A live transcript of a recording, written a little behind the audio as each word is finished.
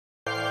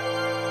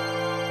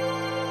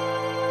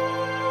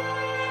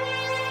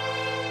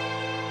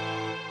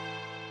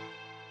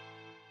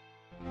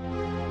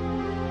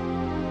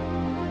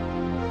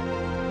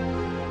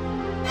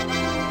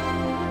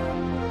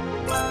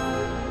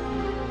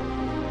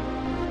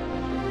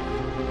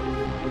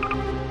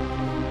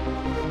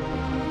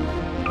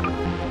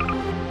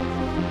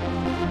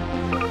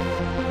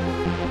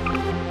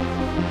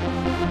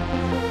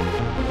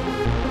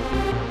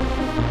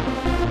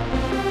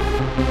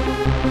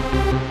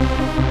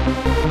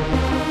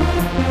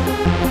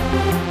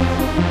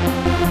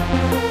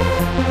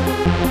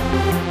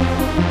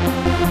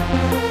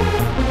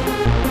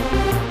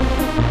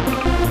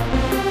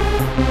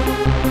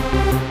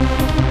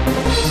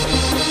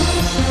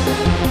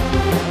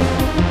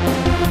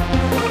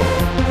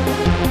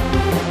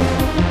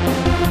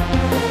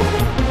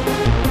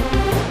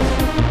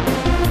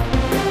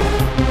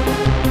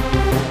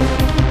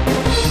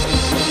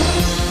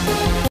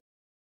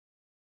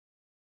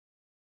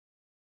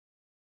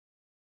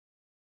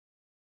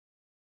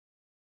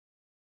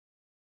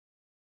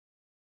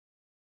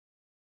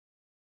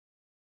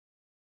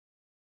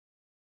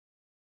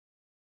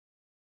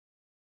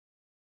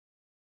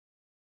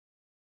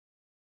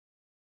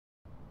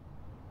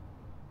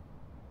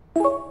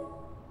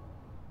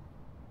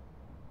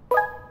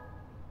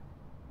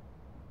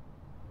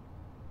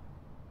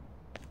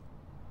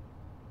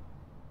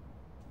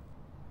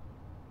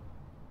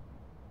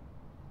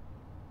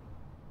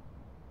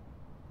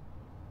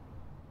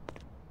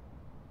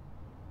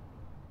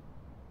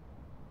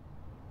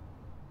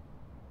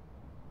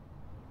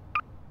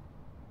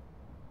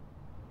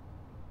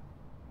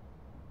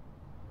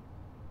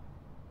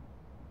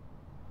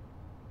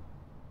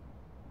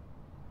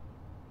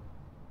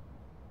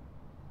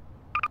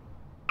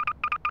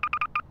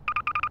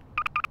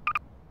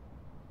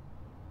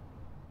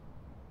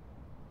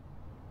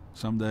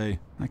Someday,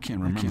 I can't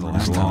remember the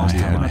last time I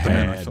had a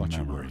bad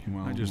memory.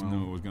 Well, I just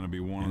knew it was going to be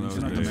one of those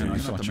days. You're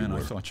not the man I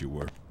thought you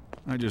were.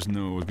 I just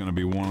knew it was going to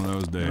be one of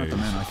those days. You're not the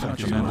man I thought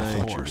you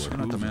were. You're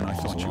not the man I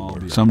thought you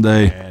were.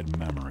 Someday, Bad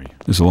memory.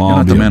 this will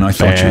all be a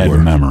bad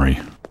memory.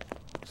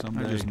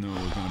 Someday, I just knew it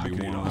was going to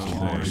be one of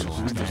those days.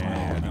 I just knew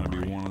it was going to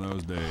be one of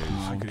those days.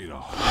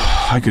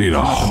 I could eat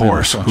a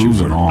horse, hooves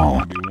and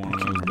all.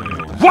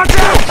 Watch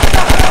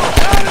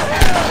out!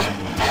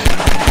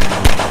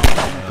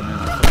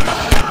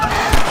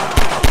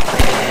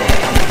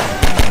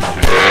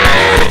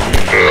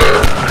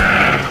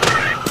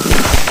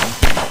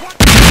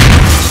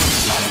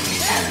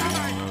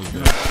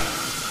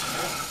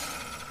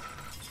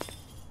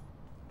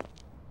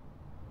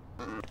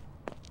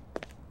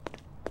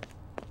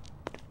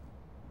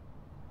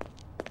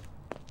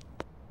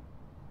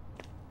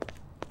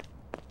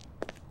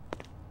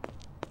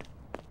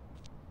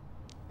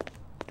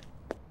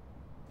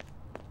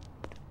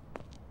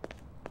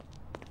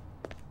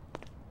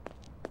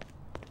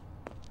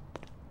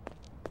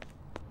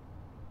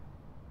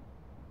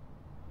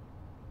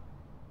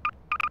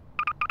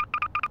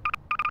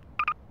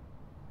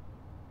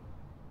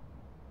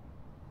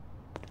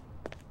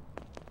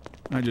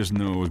 I just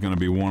knew it was going to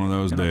be one of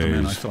those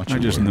days. I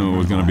just knew it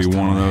was going to be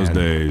one of those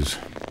days.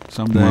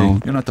 Someday,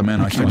 You're not the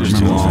man I thought just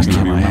you knew it was going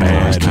to be one of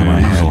those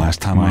days. The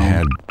last time I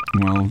had.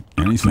 Well,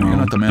 Anything. You're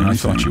not the man I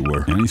thought you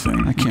were.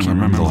 Anything. I can't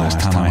remember the last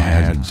time I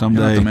had.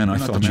 Someday, You're not the man I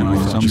thought you were.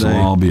 Someday,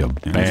 I'll be a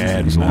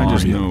bad memory. I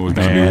just knew it was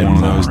going to be one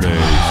of those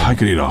days. I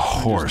could eat a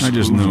horse. I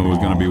just knew it was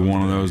going to be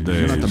one of those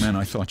You're not the days. man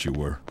I thought you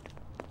were.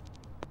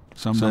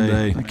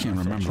 Someday, I can't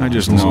remember. I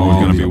just knew it was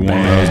going to be one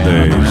of those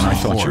days. I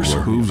thought you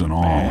were. Hooves and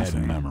all.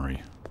 Bad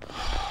memory.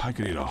 I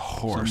could eat a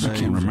horse. Someday, I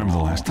can't remember the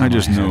last time. I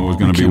just knew it was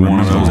going to I be can't one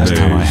of remember those the last days.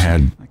 time I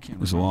had.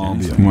 This will all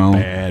be a Well,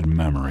 bad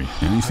memory.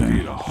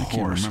 Anything. I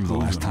can't remember the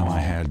last time I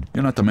had.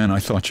 You're not the man I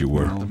thought you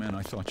were. Well, The man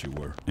I thought you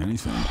were.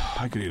 Anything.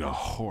 I could eat a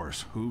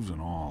horse, hooves and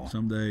all.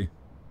 Someday,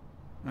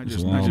 I This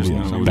just will all knew be it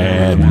a was gonna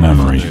bad be one of those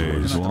memory.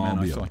 days. This will all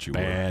be a a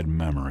bad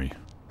memory.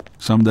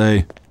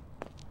 Someday,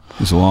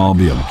 this will all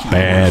be a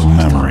bad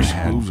memory.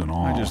 Hooves and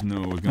all. I just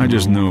knew it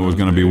was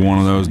going to be one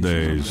of those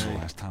days.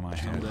 Last time I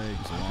had.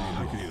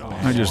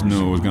 I just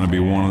knew it was going to be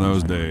one of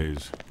those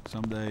days.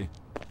 Someday,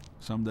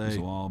 This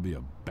will all be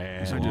a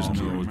bad. I just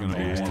knew it was going to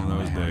be one of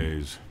those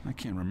days. I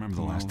can't remember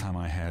the last time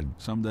I had.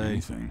 Someday,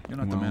 Anything. You're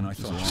not the man I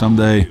thought.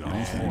 someday,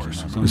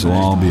 Horse. this will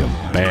all be a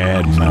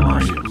bad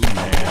memory.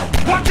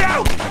 Watch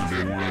out!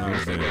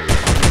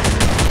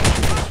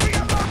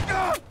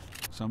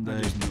 Someday,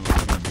 I just knew it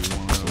was going to be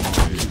one of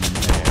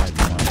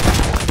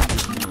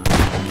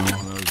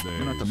those days.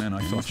 You're not the man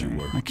I thought you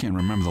were. I can't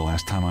remember the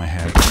last time I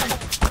had.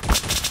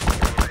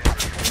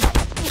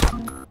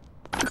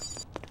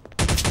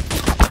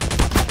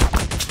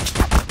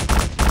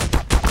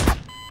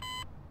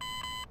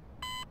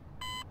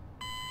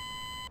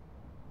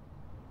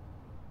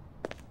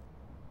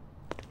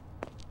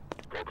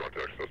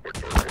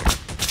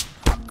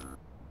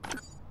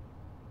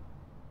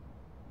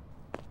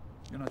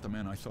 You're not the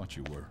man I thought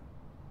you were.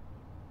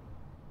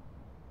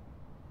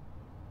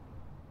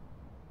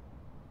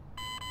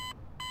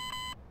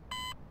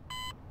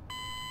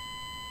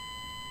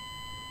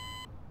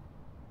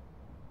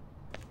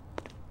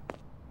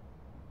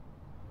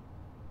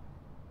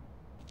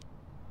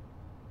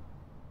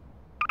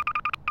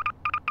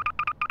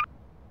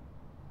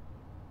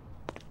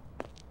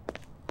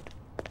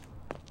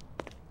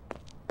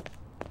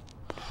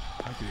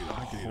 I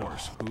could eat a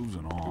horse, hooves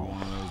and all.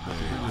 One of those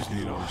days. I just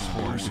need a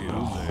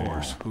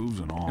horse, hooves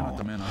and all. You're not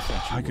the man I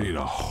thought you I could were. eat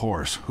a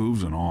horse,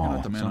 hooves and all. You're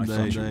not the man I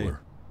thought you were.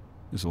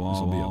 This will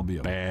all be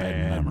a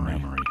bad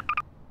memory.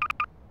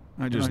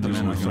 I just knew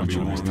it was going to be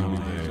one of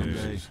those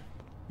days.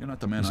 You're not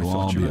the man I This will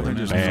all thought be you a were.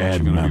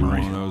 bad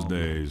memory. One of those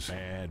days.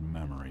 Bad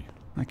memory.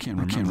 I can't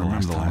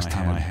remember the last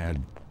time I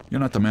had. You're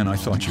not the man I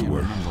thought you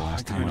were. The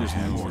last time I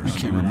had. I I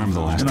can't remember the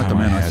last You're not time the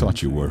man I I had.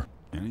 thought you were.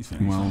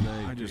 Anything. Well,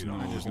 I just know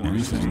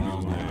anything.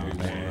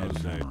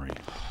 Bad memory.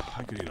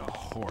 I could eat a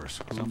horse.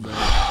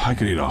 I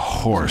could eat a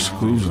horse,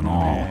 hooves and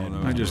all.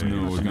 I just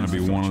knew it was going to be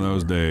one of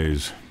those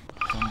days.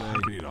 I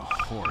could eat a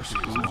horse,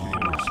 hooves and all.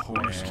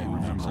 I can't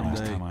remember the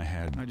last time I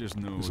had. I just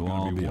knew it was This will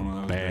all going to be be a one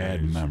of those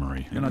bad days.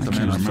 memory. You're not I the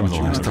can't man I remember thought the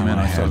you were. last The time man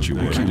I I had. thought you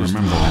I were. can't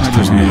remember the last I time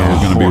just I knew had. it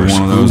was going to be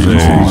one of those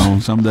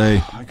days.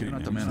 Someday, You're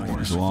not the man I thought.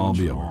 this will all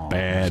be a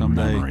bad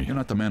someday. memory. You're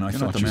not the man I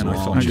thought you were.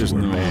 I just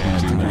knew it was going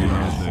to be one of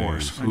those days.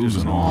 Horse, hooves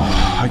and all.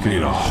 I could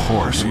eat a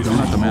horse. You're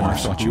not the man I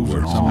thought you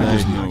were. Someday,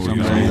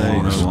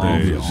 This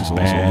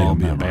will all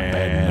be a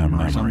bad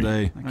memory.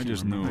 Someday, I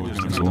just knew it was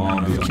going to be all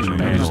one of be those a days.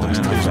 bad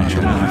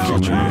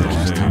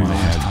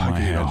I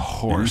could eat a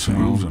horse,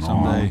 hooves and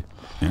all. Someday,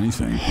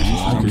 Anything.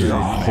 I could eat a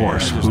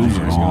horse, hooves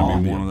and all.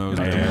 One of those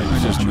days. I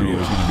just knew it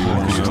was going to be one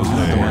of those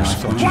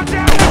days. Watch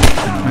out!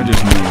 I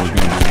just knew it was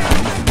going to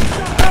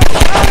be.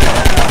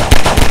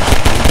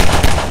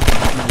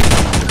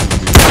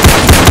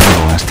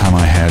 The last time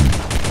I had.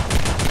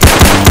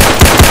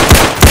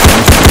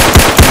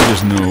 I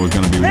just knew it was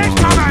going to be one of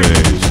those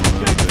days.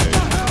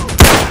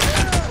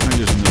 I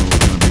just knew it was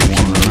going to be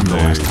one of those days. The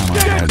last time I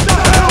had.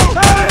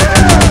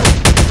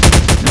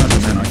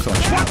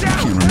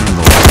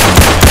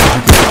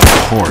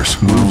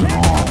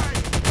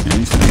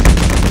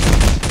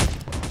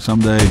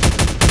 Someday,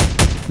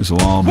 this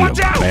will all be a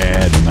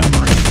bad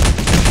memory.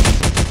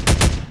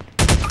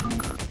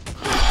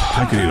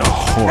 I could eat a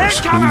horse,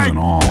 hooves and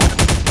all.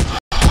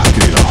 I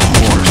could eat a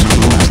horse. Remember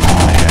the last time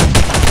I had?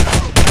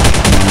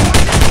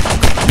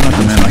 You're not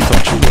the man I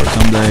thought you were.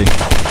 Someday,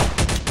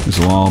 this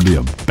will all be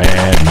a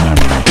bad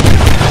memory.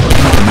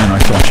 You're not the man I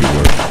thought you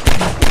were.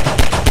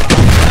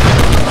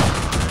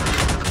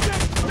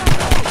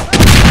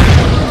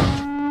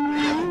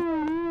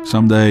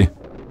 Someday,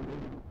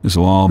 this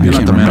will all be a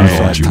bad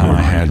time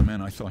I had.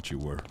 Man I thought you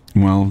were.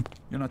 Well,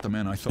 You're not the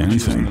man I thought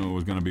anything. you were. I just knew it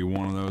was going to be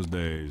one of those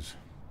days.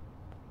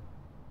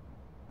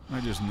 I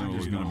just knew it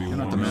was going to be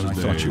one of those days.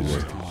 I thought you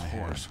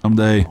were.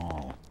 Someday,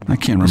 I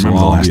can't remember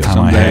the last time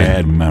I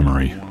had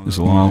memory. This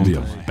will all be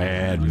a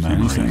bad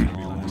memory.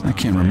 I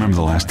can't remember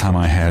the last time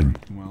I had,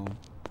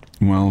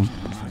 well,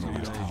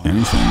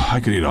 anything. I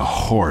could eat a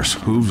horse,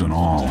 hooves and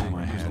all.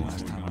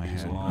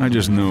 I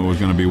just knew it was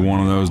going to be one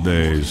of those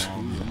days.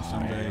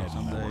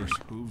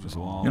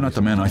 You're not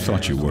the man I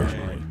thought you were.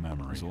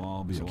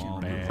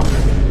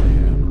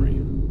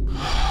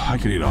 I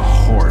could eat a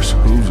horse,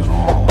 hooves and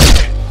all.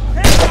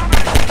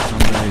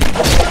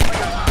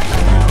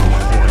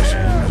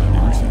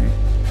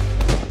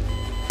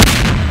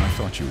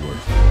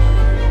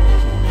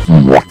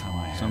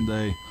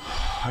 Someday,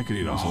 I could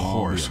eat a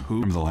horse.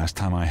 remember the last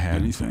time I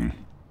had Anything.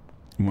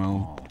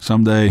 well,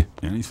 someday,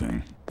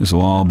 Anything. this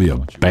will all be a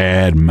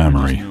bad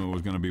memory. I just knew it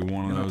was going to be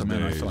one of those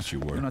days.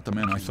 You're not the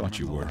man I thought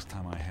you were.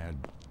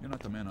 You're not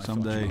the man I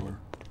Someday, thought you were.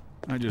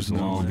 I just knew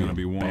it was going to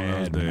be one of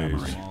those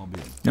days.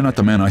 You're not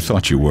the man I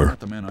thought you were.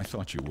 The man I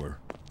thought you were.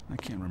 I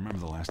can't remember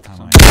the last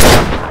time I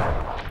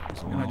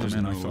I just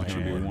knew it was going to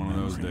be one of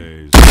those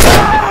days.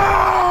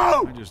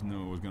 I just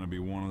knew it was going to be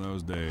one of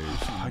those days.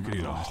 I could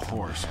eat a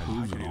horse,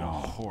 hooves and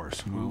all.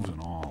 Hooves and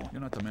all.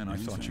 You're not the man I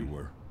thought you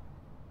were.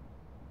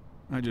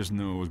 I just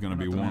knew it was going to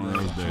be one of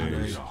those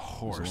days. A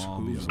horse,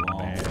 hooves and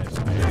all. You're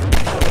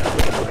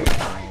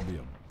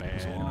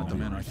not the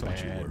man I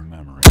thought you were.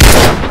 memory.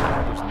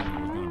 I just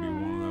knew it was going to be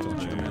one of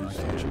those days.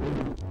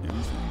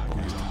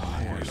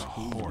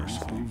 Horse,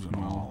 hooves and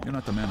all. You're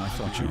not the man I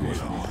thought you were.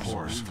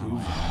 Horse, hooves and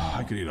all.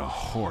 I could eat a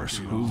horse,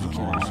 hooves and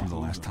all. The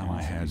last time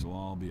I had,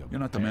 You're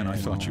not the man I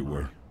thought you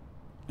were.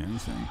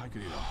 anything.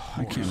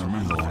 I can't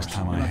remember the last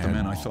time I You're not had. the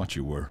man I thought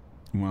you were.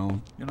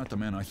 Well, You're not the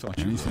man I thought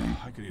you anything. were.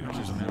 I could eat a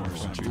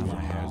horse, hooves and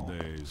all.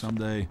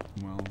 Someday,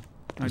 Well,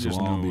 I this just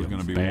will all knew it was be a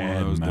going to be one bad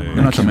of those memory. days.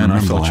 You're not the man I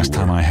thought the last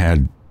time I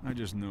had. I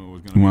just knew it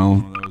was going to be Well,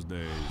 one of those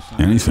days.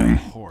 anything.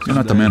 You're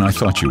not the man I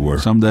thought you were.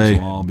 Someday,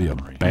 This will all be a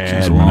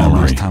bad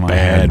memory.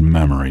 Bad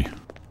memory.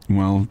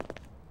 Well,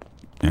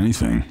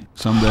 anything.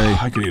 Someday,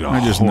 I could eat a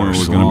I just knew it horse.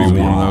 was Going going to to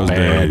be one of those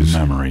bad days.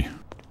 memory.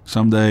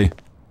 Someday,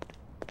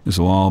 this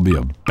will all be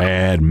a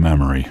bad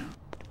memory.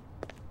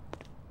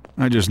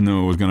 I just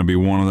knew it was going to be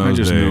one of those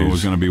days. I just knew it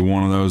was going to be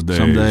one of those days.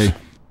 Someday,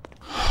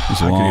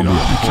 this will all be a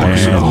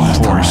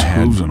horse, bad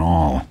hooves memory. and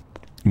all.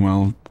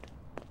 Well,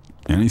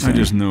 anything. I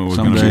just knew it was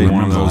going to Someday, be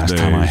one of the those last days.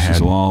 time I had,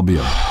 this will all be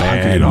a I could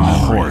bad eat a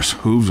memory. horse,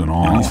 hooves and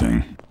all.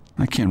 Anything.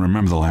 I can't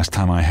remember the last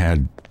time I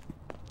had.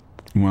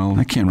 Well,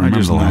 I can't I remember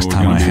just the knew last it was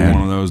time going I to be had.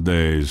 one of those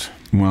days.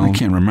 Well, I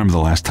can't remember the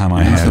last time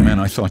I You're not had. the man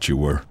I thought you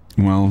were.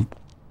 Well,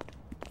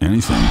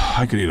 anything.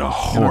 I could eat a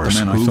horse,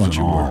 man I hooves thought and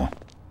you all. were.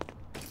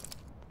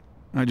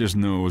 I just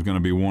knew it was going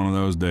to be one of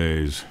those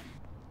days.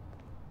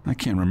 I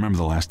can't remember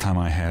the last time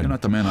I had. You're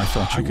not the man I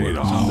thought you I could were. eat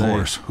a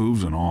horse,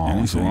 hooves and all.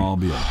 And this will all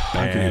be a I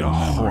could bad eat a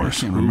memory. horse,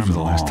 I can't hooves remember the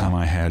and last all. time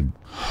I had.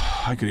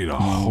 I could eat a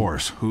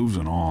horse, hooves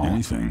and all.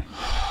 Anything.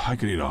 I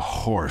could eat a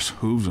horse,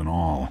 hooves and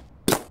all.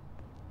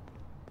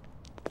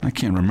 I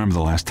can't remember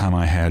the last time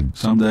I had.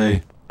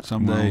 Someday,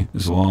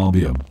 this will all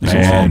be a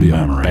bad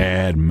memory.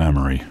 Bad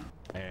memory.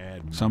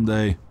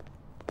 Someday,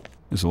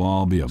 this will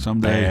all be a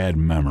bad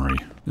memory.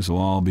 This will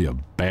all be a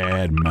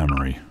bad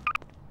memory.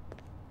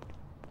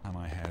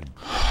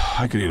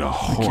 I could eat a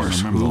horse,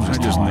 remember the hooves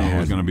last and all. I just time I knew it had.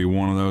 was going to be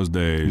one of those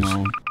days.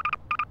 No.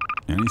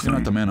 Anything. You're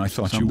not the man I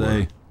thought you were.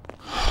 Someday,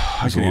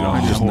 I could eat a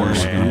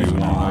horse, going to be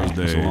one of those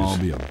this will all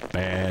days. be a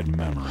bad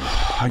memory.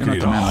 I could not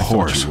eat the a man I thought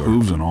horse, you were.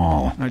 hooves and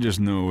all. I just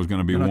knew it was going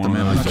to be You're one not of the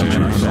man I those thought days. you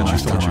were. I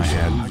Last time I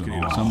had. could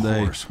eat a Someday,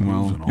 horse, well,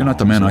 hooves and all. you're not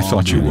the man I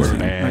thought you were. I just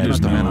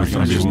knew it was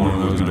going to be one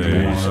of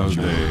those days.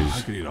 days.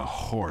 I could eat a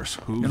horse,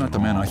 hooves You're not the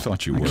and man all. I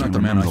thought you were. I You're not can't the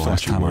man I remember the thought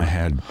last you time were. I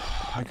had.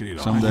 I could eat a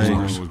Someday,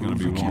 horse, it was going to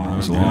be one of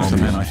those this will all days. be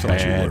The man a I thought you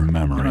bad were.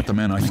 memory. You're not the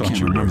man I thought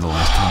you remember were. the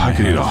last time I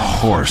could eat a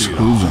horse,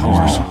 hooves and all.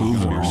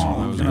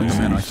 You're not the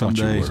man I thought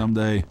you were.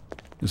 Someday,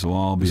 this will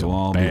all be a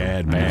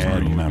bad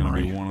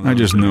memory. I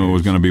just knew it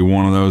was going to be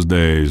one of those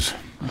days.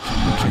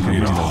 I could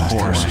eat a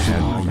horse. I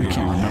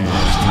can't remember.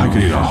 I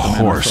could eat a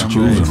horse,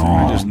 hooves and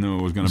all. I just knew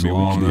it was going to be This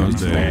will one of all be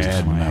those a days.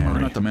 bad memory.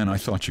 You're not the man I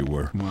thought you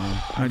were.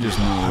 I just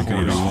knew it was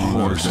going to be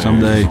one of those days.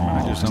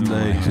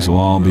 Someday, this will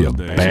all be a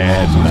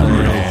bad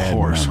memory.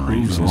 Horse,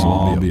 hooves and This will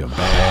all. all be a I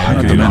bad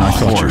could memory. eat a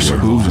horse,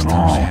 hooves and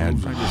all. I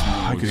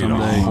I could eat a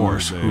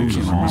horse, hooves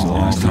and all. the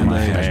last time I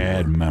had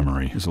bad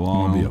memory. This will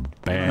all be a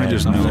bad. I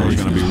just knew it was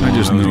going to be. I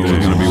just knew it was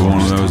going to be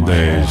one of those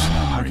days.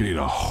 I could eat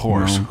a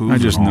horse, hooves. I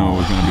just knew it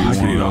was going to be one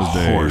of those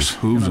days.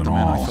 Hooves and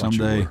all.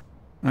 Someday,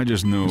 I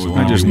just knew it was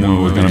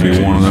gonna be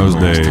one of those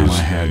days.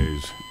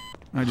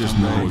 I just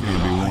knew it was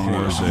gonna be one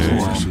of those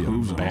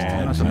days.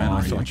 Bad. Not the man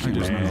I thought you were. I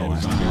just knew it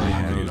was gonna be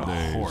one of those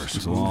days.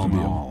 This will all be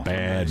a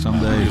bad. Some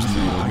days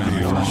knew it was gonna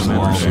be one of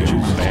those days.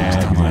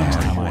 Bad.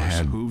 Last time I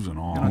had hooves and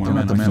all. You're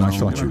not the man I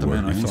thought you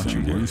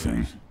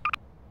were.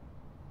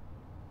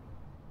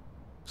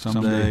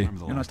 Someday,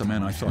 you're not the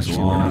man I thought you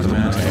were. Not the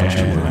man I thought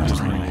you were. I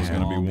just knew it was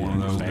gonna be one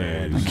of those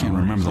days. I can't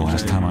remember the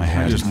last time I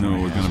had. I just knew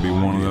it was gonna be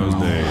one of those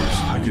days.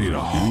 I could eat a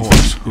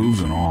horse, hooves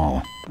and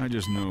all. I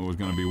just knew it was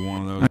gonna be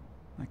one of those.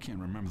 I can't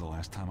remember the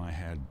last time I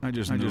had. I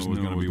just knew it was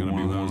gonna be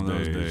one of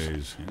those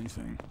days.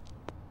 Anything.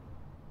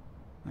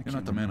 You're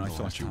not the man I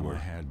thought you were.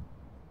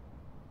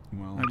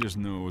 Well, I just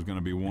knew it was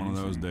gonna be one of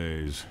those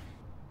days.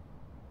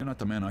 You're not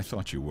the man I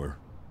thought you were.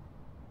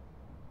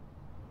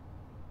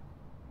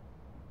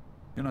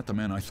 You're not the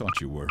man I thought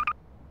you were.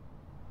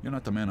 You're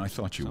not the man I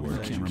thought you were. I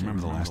can't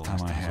remember the last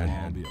time I had.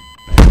 I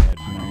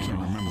can't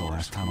remember the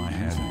last time I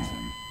had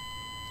anything.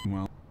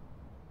 Well,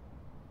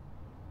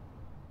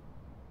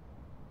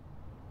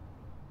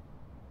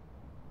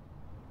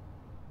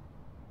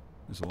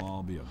 this will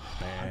all be a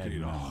bad. I could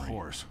eat a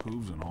horse,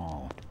 hooves and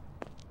all.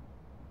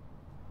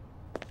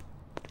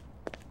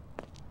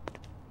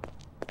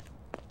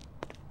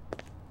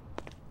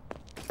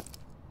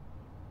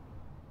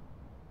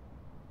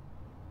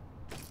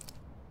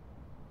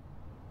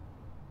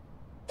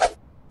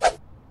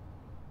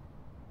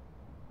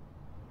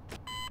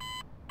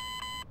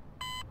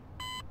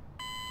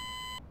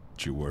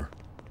 You were.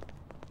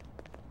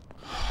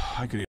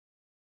 I could eat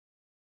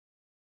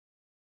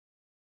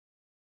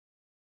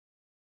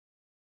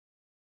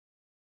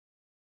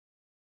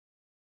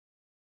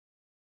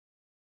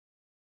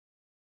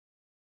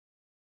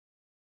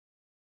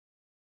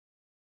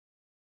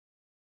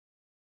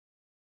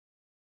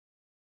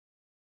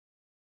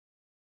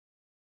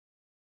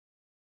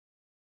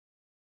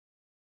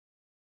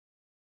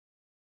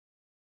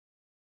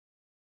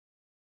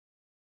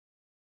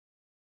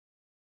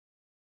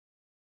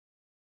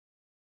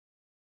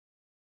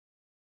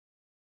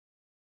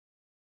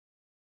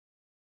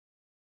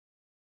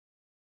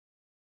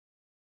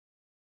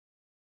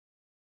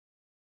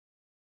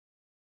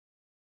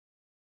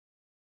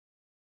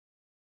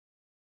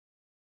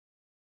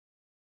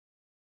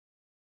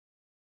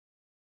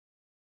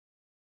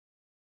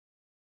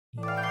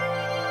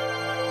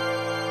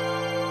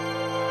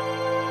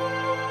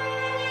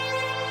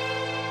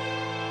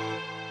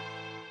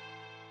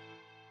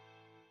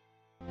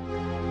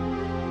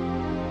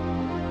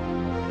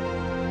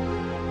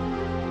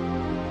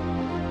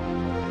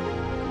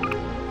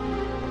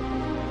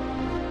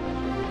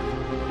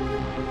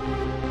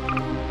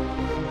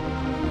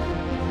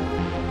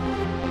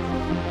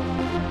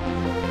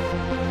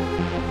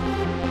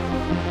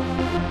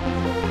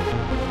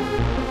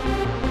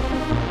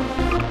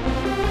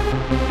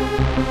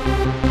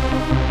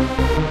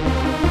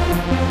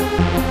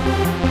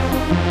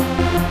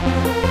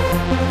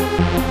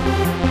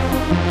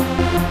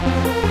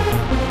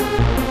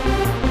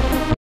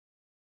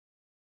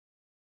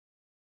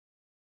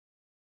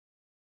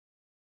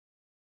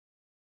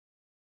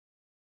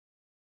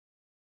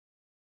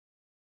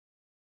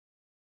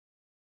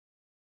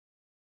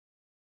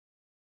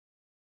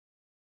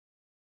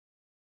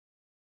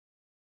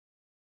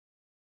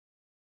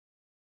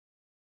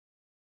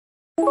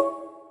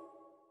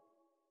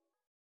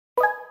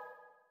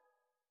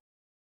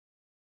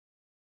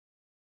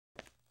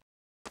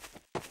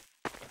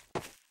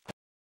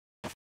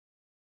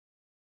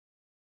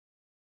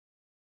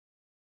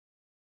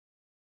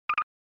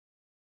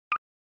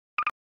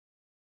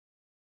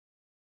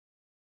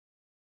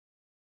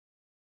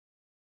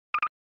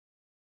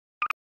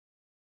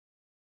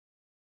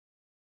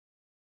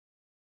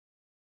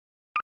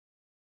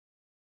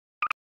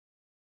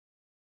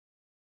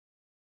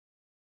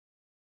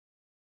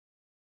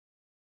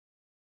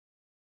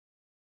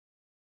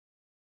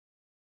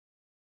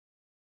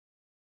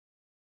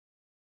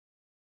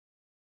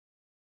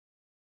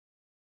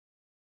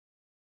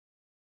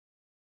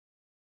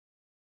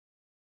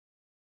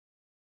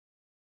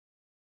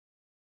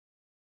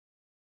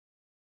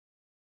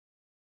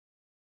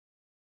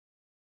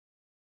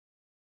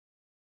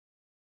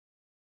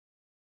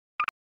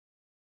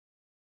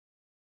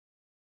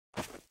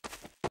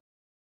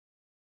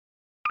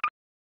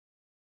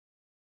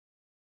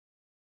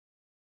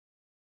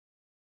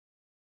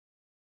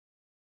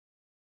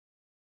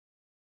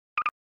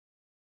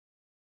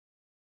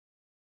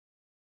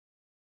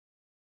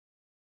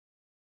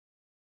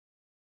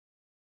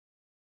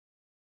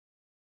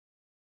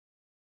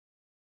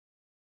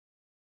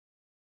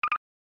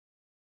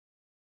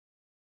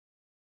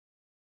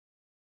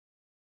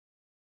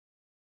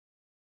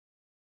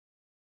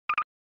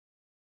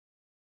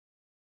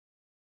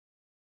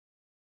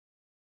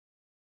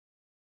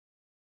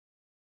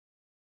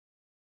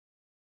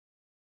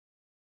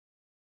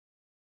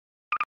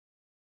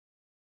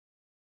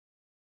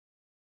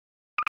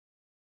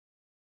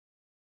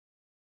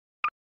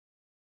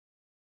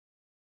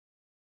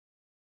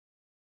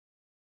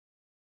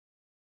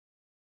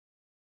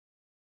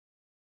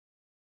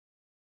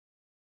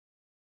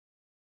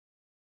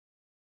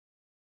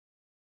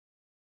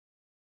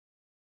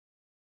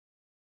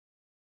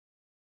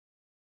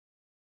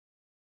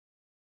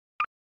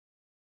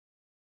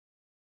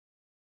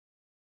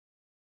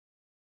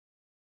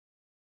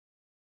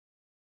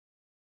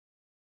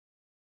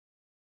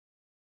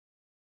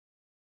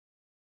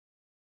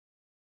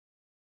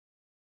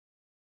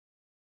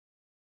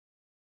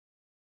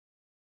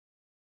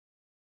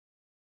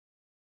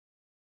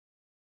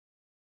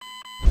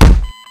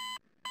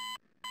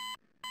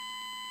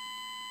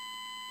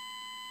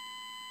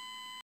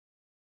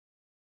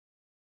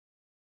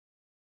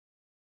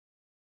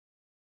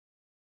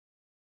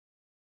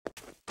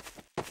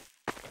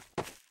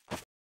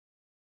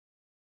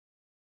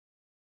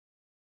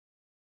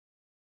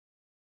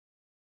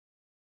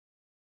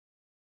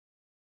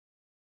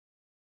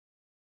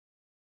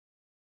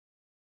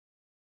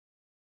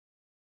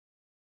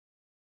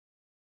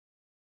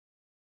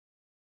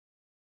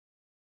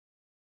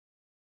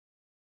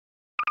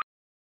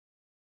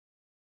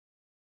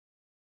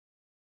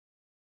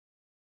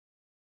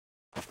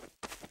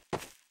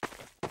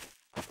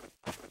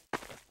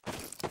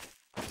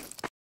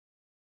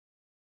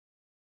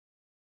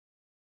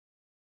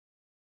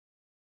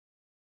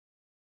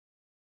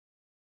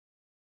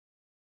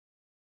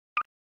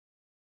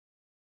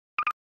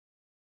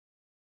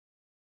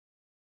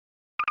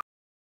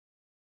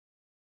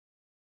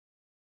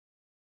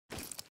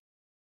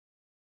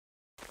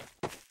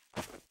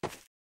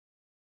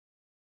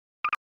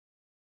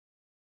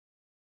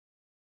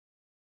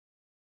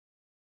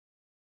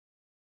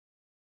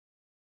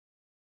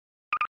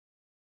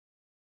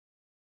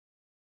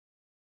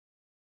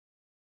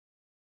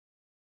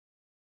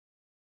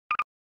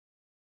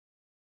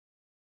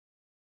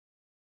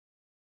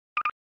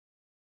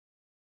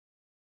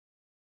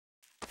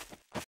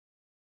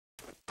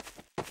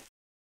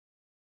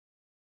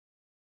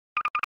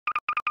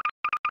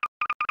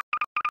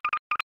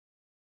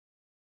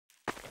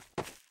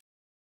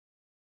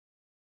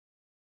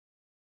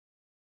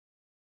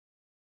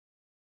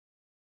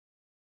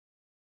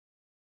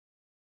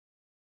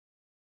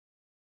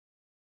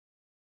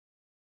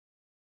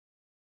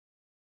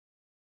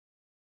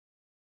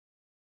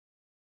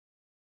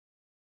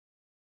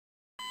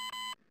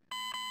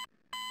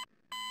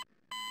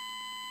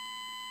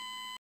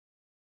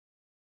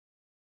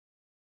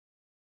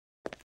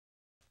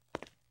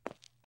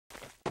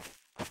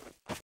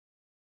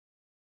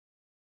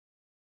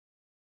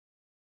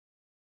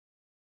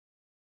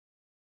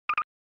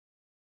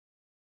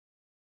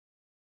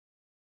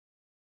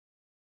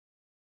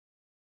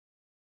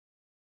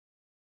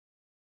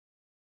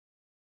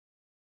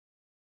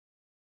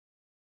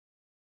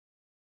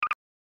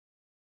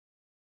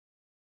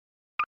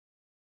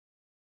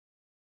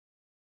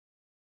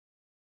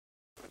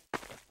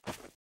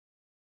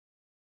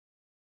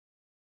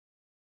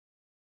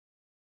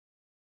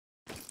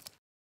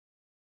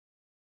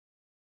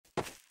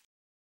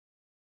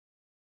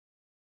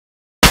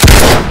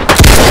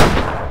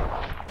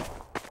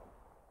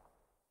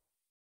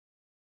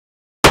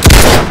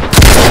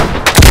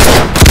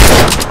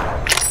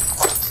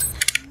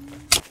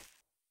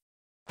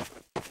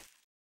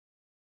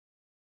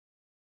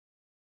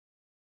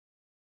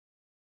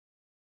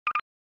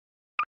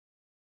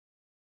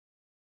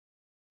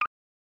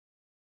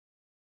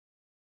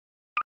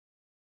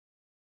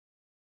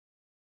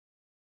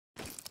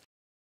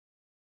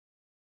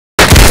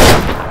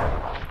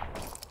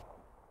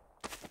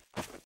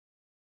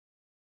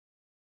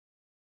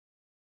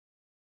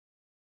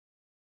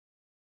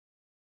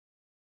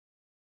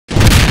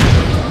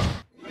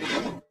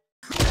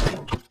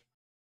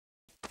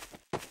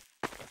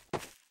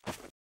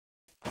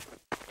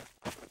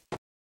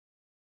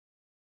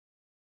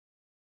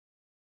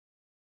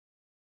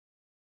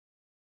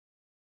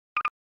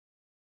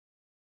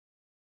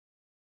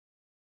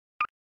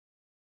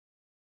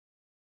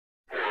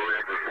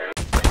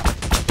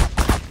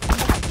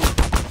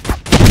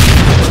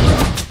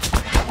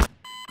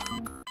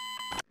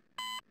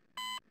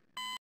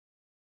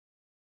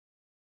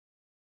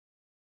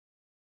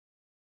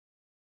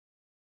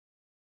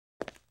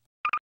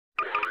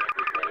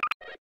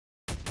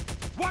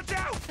Watch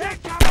out!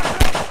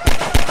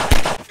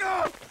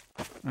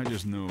 I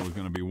just knew it was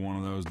gonna be one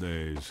of those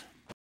days.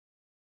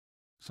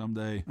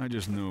 Someday, I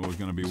just knew it was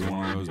gonna be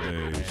one of those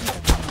days.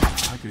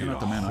 I could eat a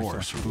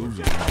horse.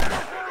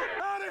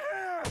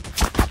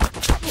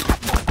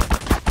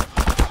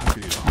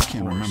 I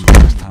can't remember the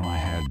last time I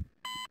had.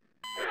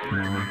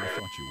 No, I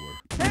thought you were.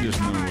 I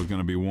just knew it was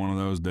gonna be one of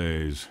those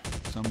days.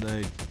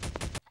 Someday,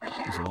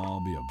 this will all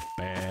be a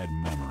bad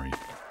memory.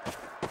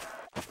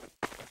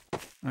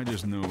 I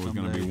just knew it was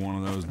gonna be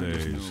one of those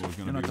days.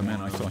 You're not the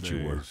man I thought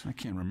you were. I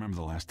can't remember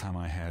the last time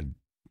I had,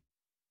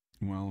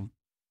 well,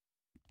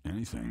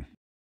 anything.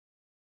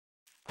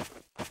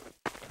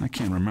 I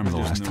can't remember the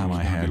last time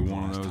I had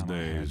one of those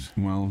days.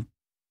 Well,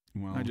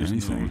 I just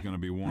knew it was gonna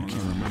be one of those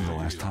days. I can't remember the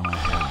last time I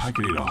had. I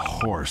could eat a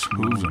horse,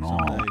 hooves and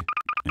all.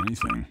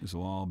 Anything. This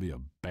will all be a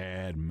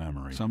bad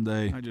memory.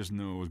 Someday, I just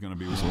knew it was going to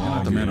be one of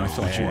not the man I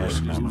thought you were.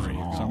 Someday,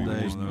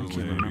 I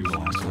can't remember the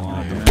last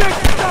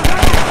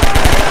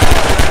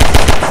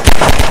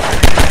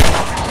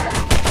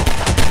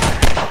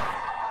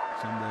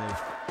time.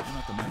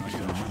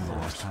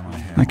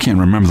 I can't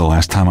remember the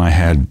last time I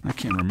had. I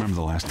can't remember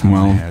the last time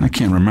I had. I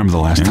can't remember the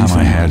last time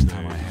I had.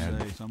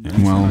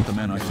 Well,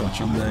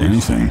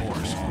 anything.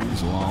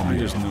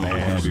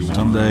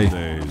 Someday,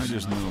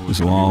 this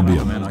will all be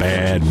a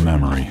bad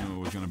memory.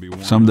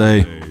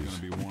 Someday,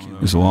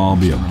 this will all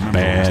be a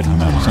bad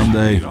memory.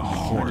 Someday,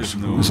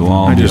 this will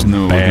all be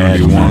a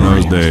bad one of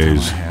those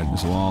days.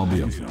 This will all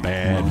be a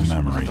bad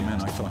memory.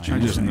 I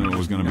just knew it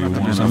was going to be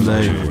one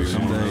someday.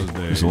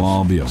 This will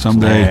all be a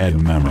bad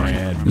memory.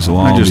 This will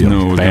all be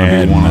a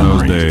bad one of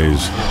those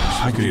days.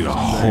 I could eat a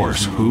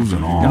horse, hooves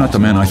and all. You're not the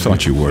man I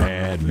thought you were.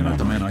 You're not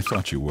the man I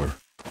thought you were.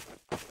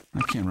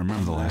 I can't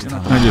remember the last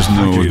time. I just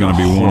knew it was going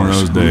to be one of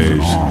those days.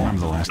 I can't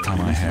remember the last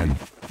time I had.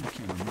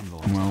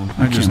 Well,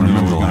 I just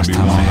remember the last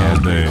time I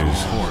had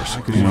days.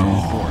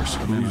 Well,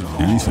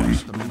 anything.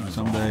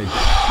 Someday,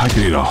 I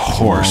could eat a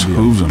horse,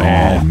 hooves and all.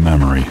 Bad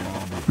memory.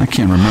 I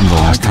can't remember the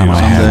last time I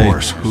had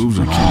horse, hooves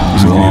and all. I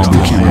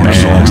can't remember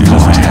the last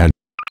time I had.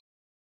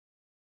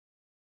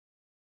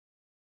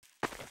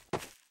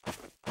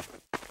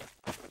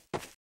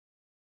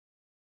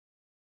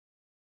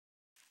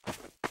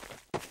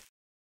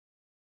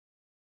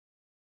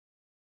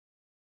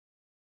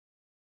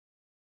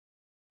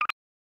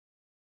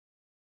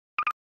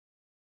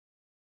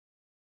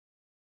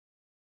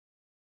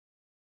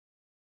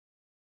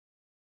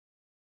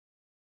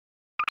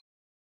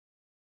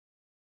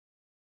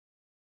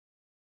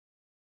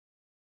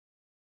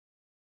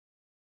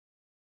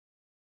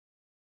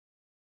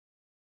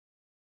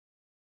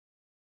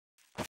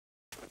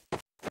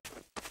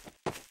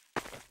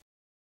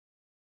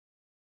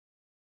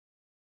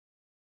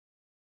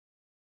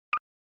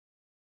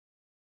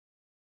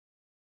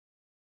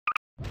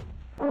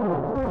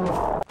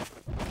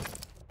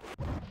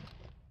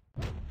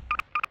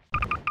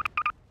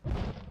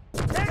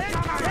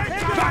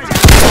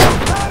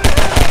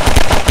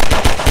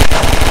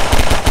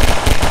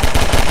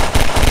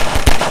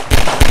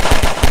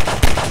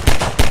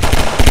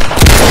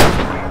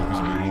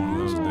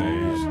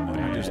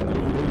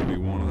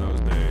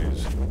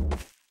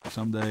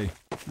 Someday,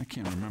 I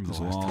can't remember. This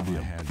will all be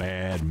a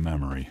bad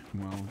memory.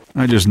 Well,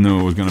 I just knew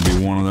it was going to be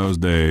one of those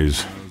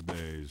days.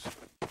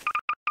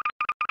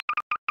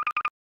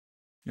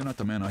 You're not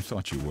the man I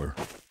thought you were.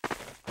 I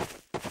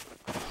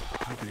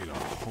could eat a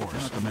horse.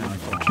 You're not the man I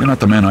thought. You're not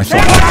the man I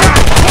thought.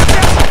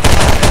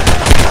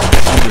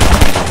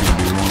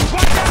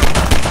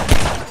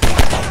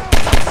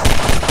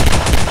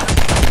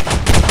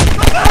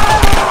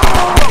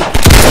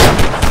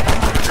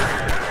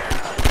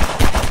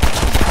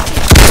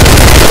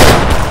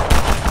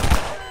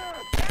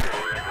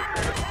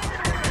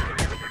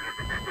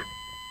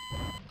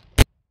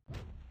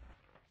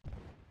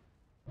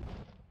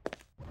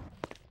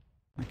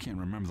 I can't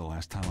remember the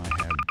last time I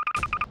had.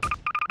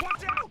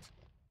 Watch out!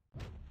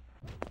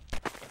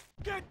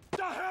 Get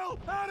the hell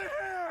out of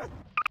here!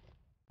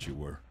 You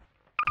were.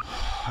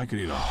 I could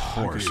eat a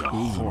horse,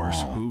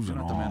 hooves and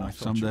all.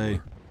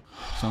 Someday,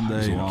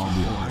 it'll all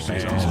be a bad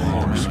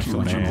horse. I can't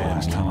remember the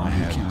last time I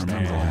had. Can't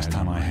remember the last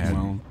time I had.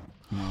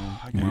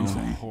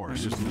 Anything.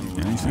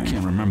 I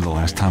can't remember the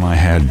last time I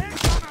had.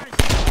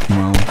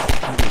 Well,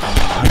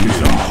 I could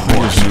eat a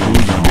horse. It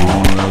was gonna be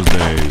one of those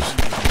days.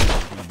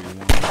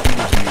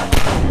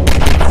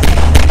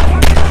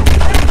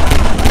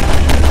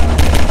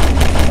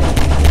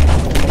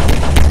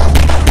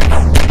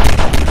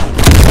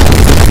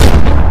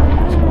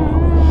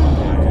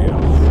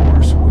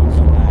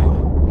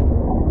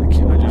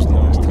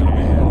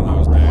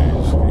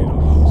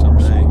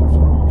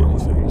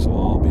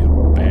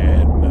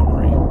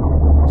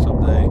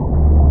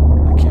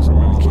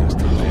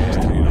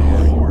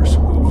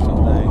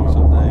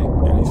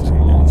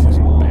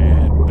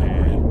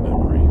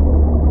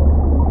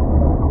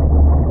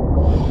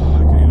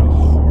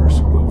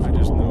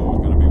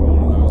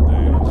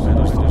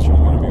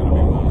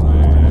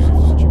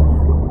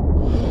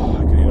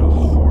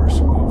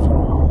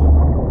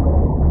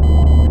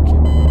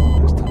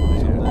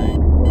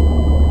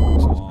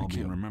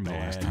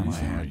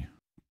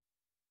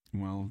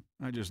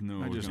 I just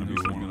knew it was going to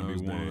be one of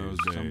those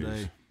days.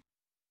 Someday,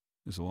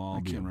 this will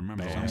all be. I can't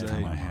remember the last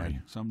time I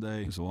had.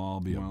 Someday, this will all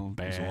be a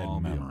bad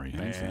memory.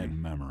 Bad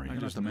memory. I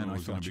just knew it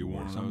was going to be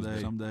one of those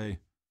days. Someday,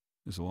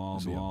 this will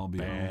all be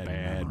a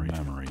bad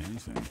memory.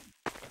 Anything.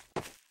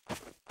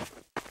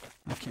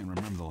 I can't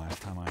remember the last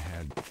time I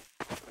had.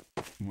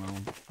 Well,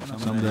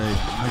 someday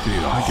I could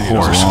eat a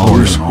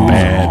horse.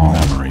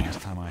 Bad memory.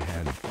 Last time I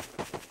had.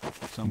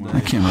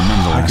 I can't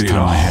remember the last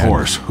time I had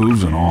horse,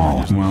 hooves and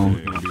all. Well,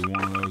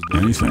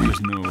 anything.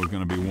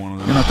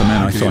 You're not the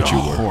man I thought you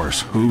were.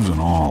 Horse, hooves and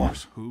all.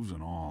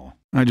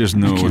 I just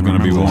knew it was going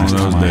to be one of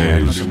those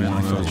days.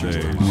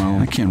 Well,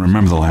 I can't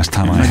remember the last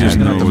time I had. I just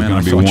knew it was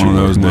going to be one of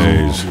those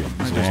days.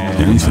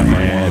 Anything.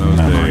 Bad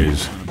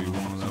memories.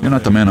 You're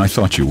not the man I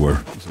thought you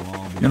were.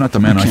 You're not the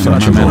man I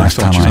thought you were last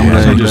time I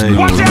had. I just knew it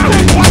was going to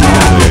be one of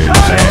those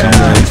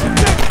days.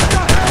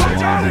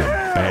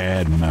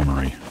 Bad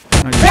memory.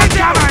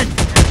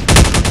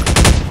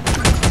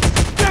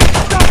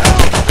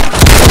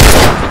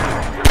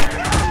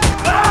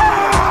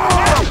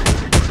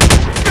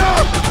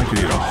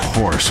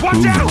 Horse,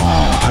 hooves and all.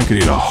 I could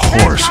eat a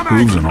horse,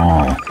 hooves and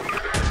all.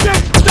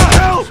 Get the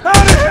hell out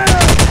of here!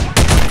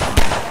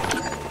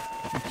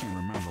 I can't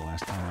remember the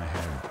last time I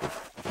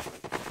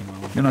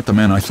had. You're not the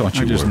man I thought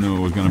you were. I just knew it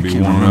was going to be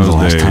one of those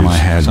days. Last time I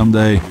had.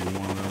 Someday.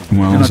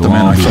 Well, you're not the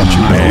man I thought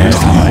you were.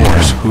 Last time I had.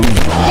 Horse, hooves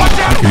and all.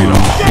 I could eat a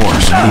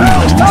horse, hooves and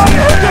all. Get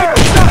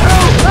the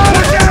hell out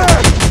of here!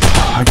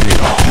 I could eat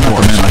a horse. You're not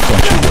the man I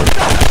thought you were.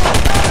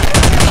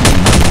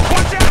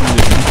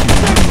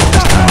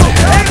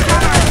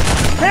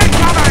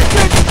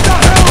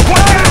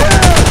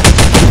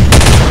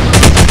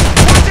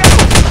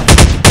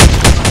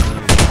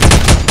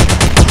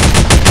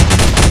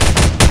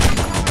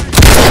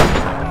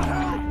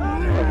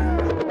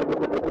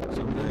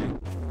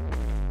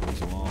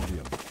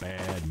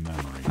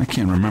 I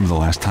can't remember the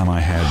last time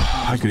I had.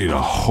 I could eat a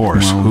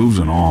horse, hooves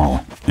and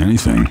all.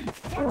 Anything.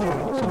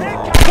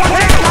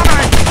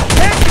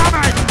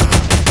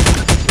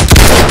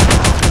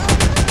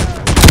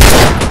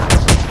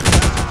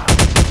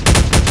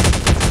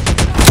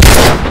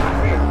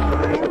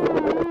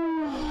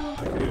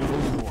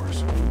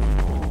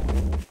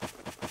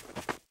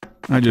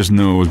 I just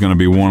knew it was going to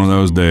be one of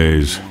those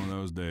days.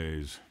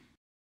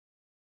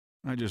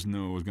 I just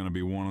knew it was going to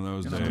be one of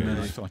those days.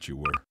 I thought you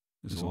were.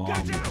 This is all.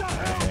 Get the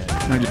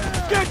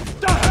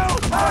hell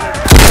out of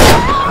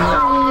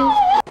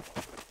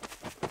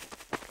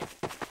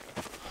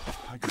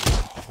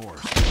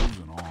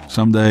here!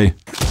 Someday,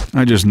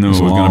 I just knew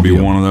it was going to be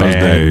one of those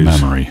days.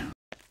 Memory.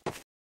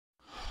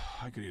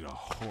 I could eat a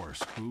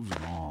horse, hooves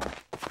and all.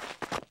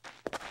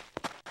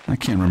 I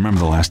can't remember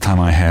the last time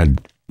I had.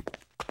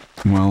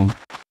 Well,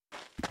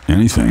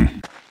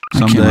 anything.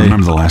 Someday, I can't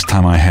remember the last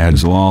time I had.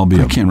 This will all be.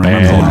 I can't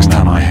remember the last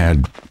time I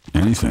had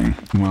anything.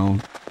 Well.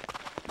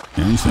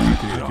 Anything.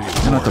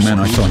 You're not the man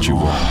I thought you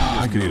were.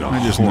 I could eat a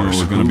horse. I just knew it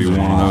was going to be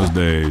one of those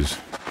days.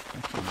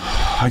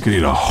 I could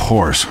eat a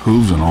horse,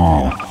 hooves and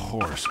all.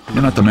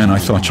 You're not the man I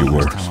thought you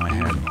were.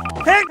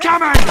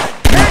 Incoming!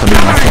 You're not the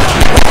man I thought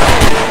you were.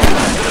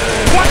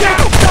 Watch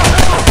out!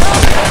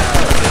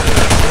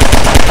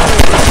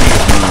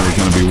 It was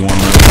going to be one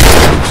of those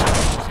days.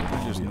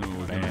 I just knew it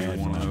was going to be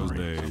one of those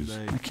days.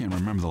 I can't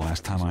remember the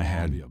last time I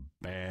had.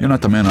 You're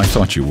not the man I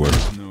thought you were.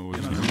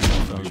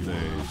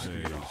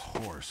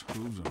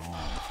 Hooves and all.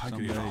 I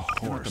could eat a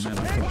horse.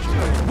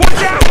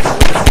 Watch out!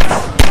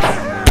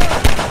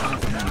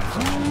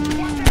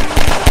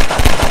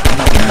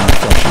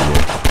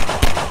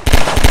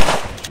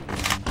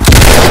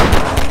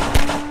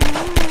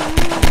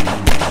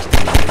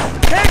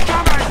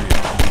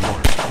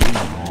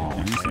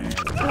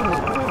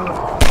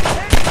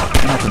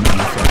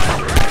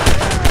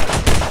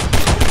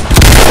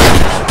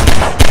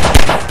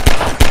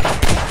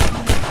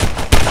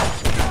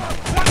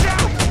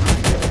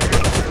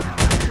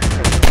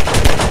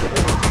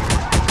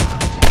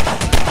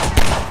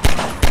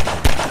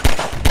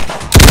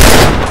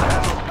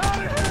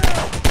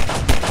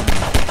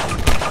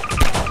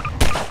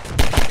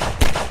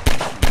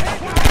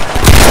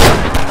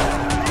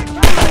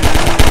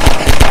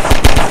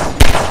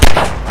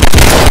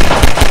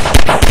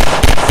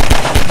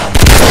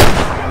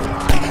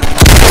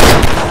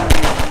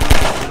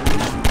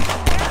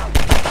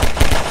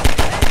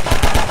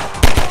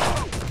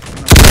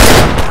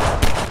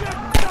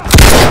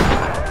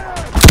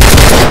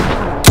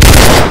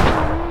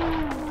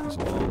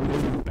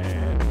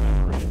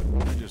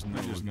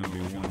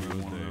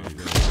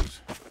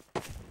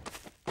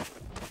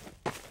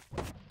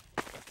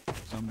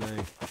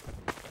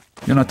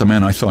 You're not the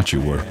man I thought you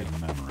were.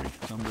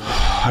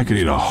 I could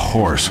eat a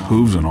horse,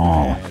 hooves and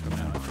all.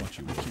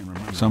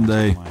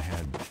 Someday,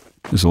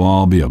 this will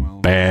all be a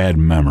bad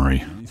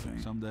memory.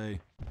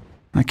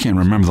 I can't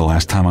remember the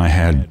last time I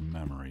had.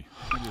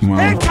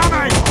 Well,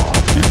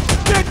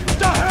 Get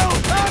the hell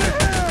out of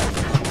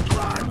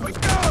here! Let's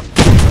go!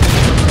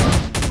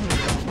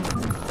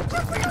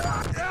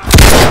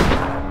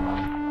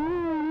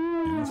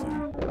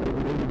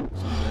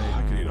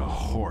 I could eat a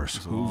horse,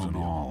 hooves and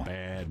all.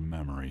 Bad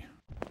memory.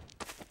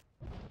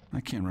 I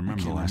can't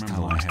remember the last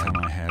time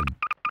I had.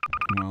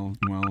 Well,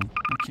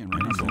 I can't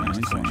remember the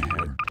last time I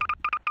had.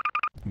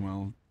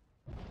 Well,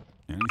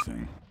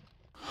 anything.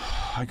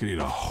 I could eat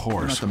a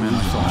horse. The man I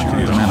thought you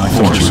were. The man I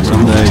thought you were.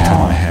 Someday,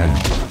 I had.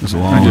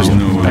 I just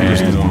knew it. I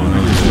just knew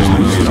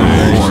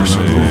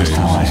it.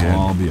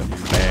 I'll be a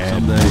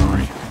bad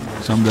memory.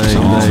 Someday,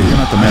 you're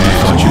not the man I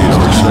thought you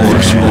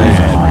were.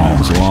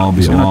 Someday, so I'll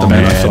be. You're not the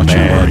man I thought you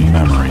were.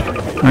 Memory.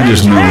 I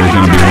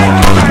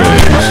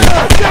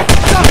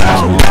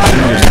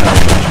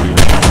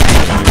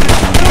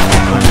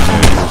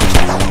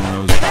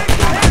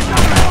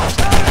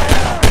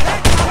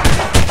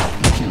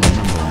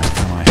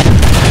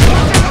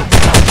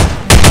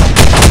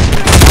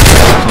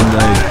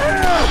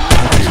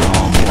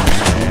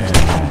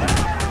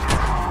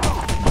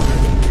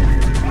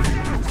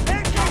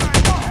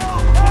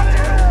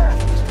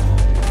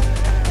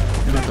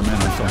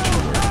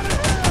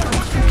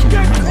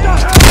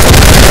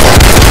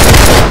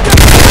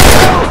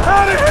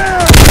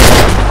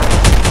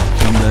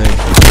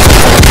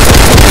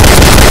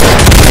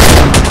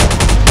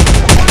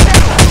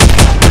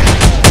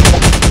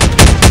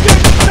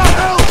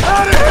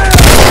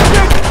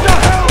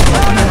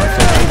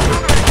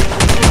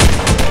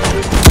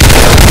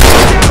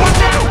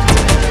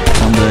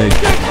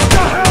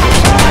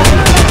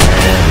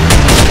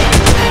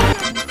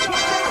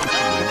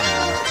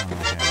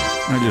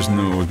just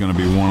knew it was going to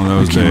be one of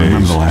those days.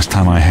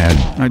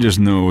 I just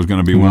knew it was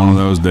going to be one of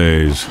those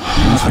days.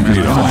 I could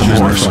eat a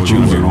horse. It was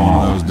going to be one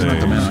of those days.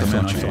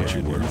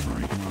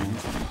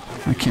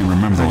 I can't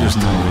remember. I just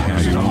knew it was going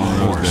to be one of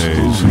those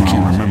days. I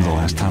can't remember the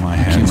last time I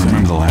had. I can't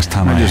remember the last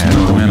time I had. I just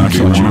knew it was going to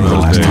be one of the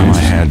last time I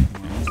had.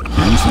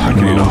 I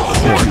could eat a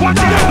horse. Not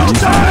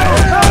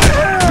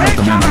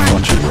the man I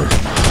thought you were.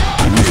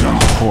 I could eat a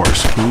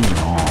horse, hooves and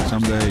all.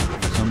 Someday,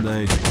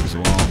 this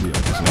will all be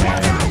a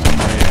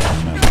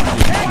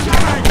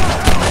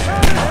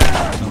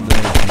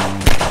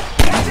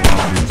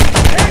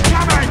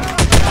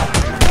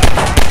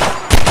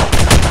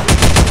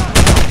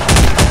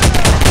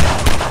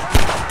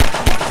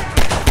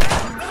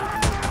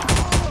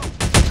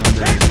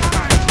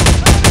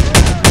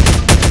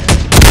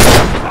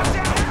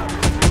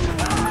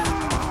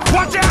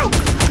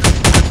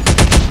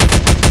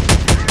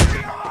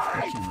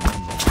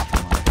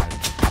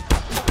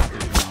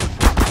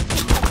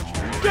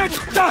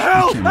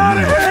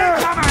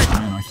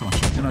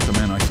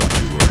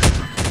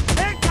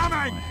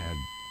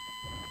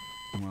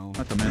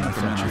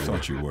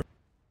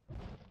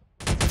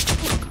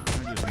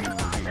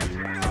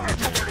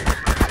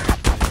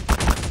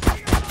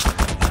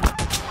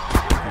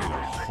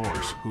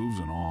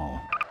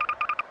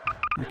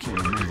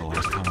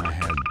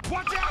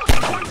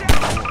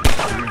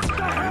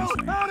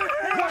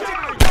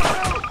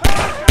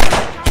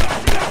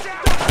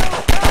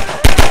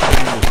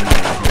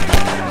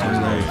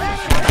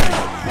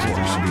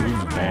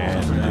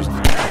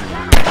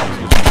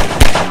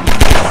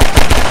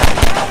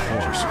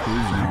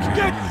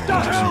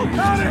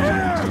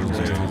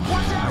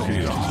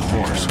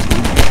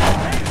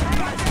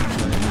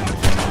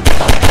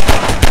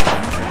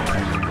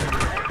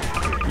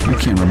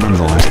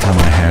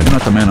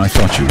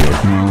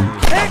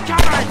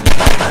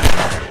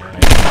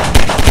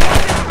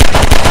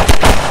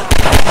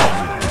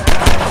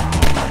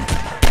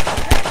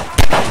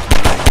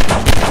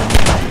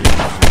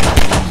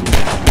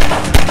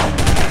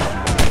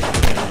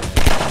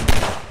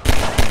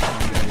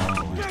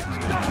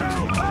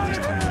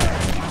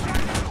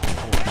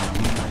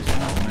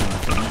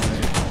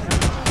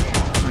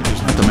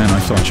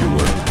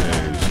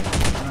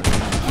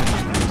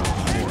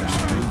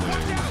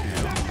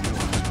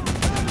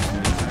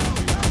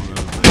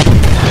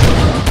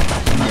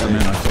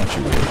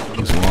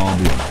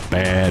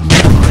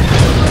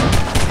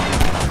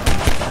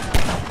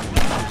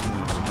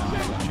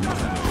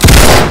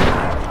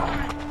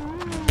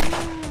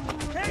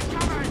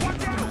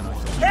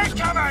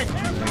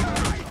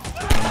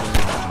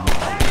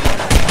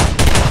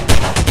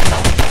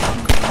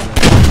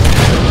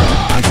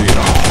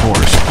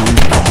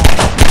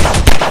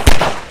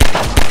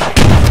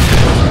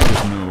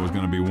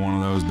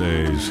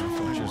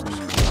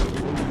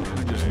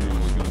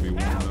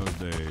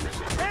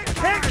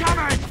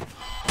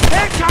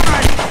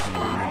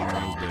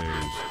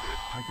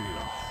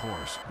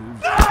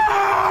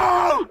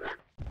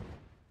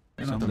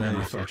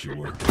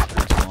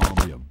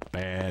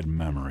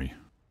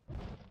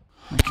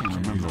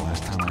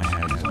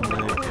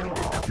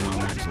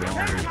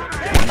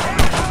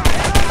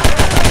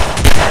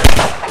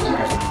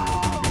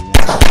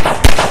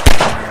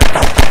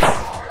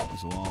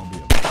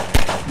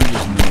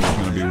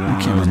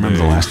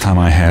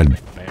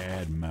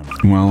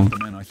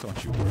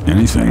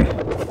anything.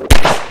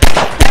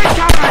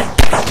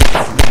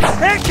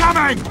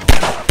 Incoming!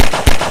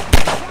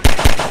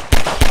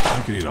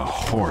 I could eat a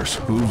horse,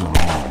 hooves and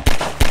all.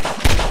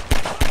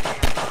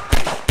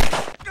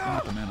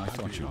 Not the man I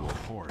thought you were.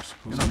 Horse,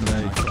 hooves and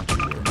all. I thought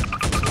you were.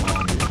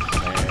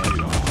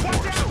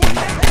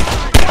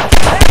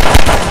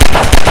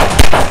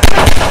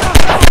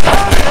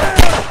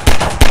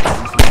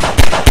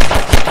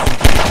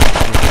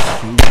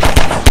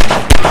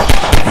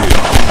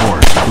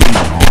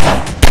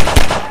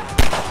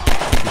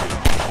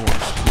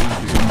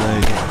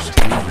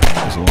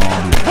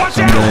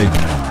 Someday,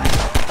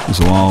 this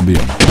will all be a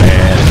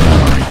bad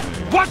memory.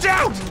 Watch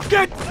out!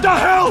 Get the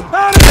hell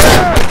out of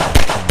here!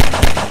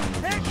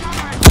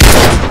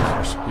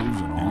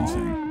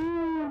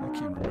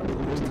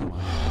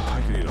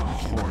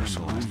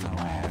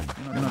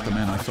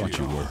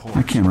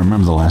 I can't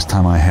remember the last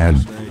time I had,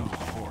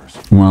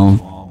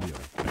 well,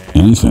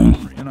 anything.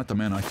 You're not the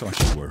man I thought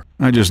you were.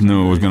 I just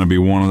knew it was going to be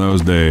one of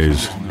those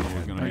days.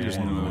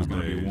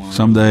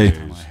 Someday,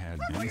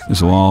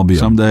 this will all be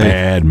a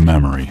bad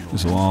memory.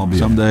 This will all be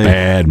a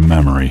bad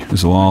memory.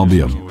 This will all be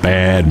a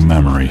bad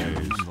memory.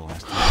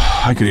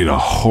 I could eat a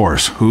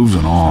horse, hooves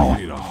and all.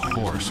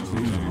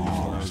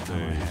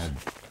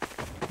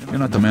 You're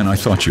not the man I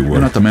thought you were.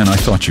 You're not the man I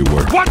thought you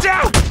were. Watch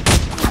out!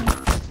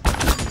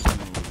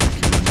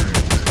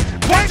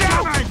 Watch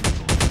out!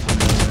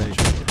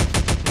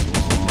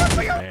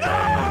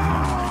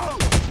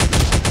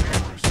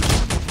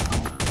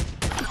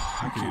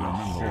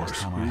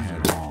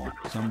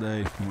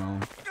 Someday, well,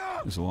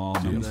 this will all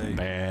be a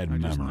bad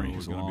memory.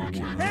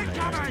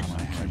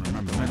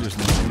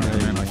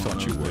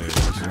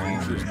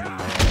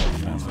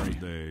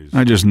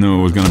 I just knew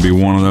it was going to be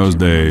one of those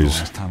days.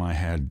 Last time I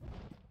had,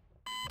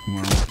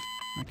 well,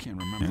 I can't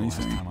remember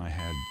anything. Last time I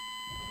had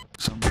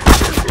something.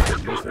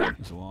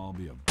 This will all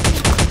be a.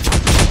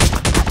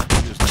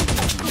 I just knew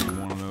it was going to be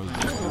one of those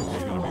days.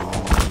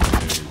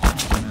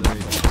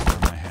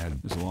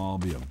 This will all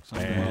be a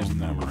bad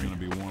memory.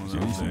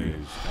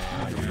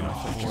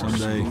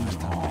 Someday,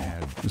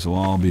 this will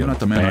all be You're not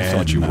the man I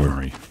thought you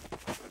were.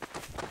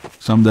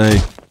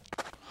 Someday,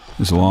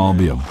 this will all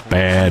be a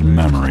bad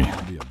memory.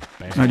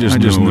 I just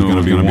knew it was going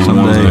to be one of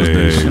those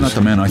days. You're not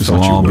the man I This will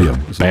thought all you be were.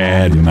 a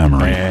bad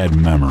memory. Bad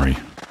memory.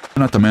 You're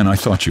not the man I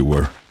thought you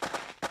were.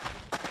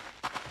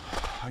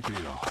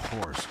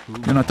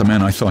 You're not the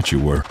man I thought you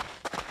were.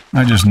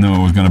 I just knew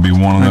it was going to be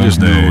one of those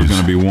days. It was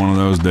going to be one of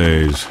those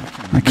days.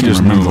 I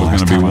just knew it was going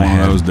to be one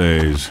of those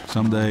days.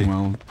 Someday,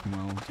 well,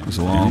 this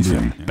will all be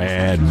a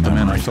bad memory. The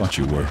man I thought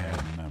you were.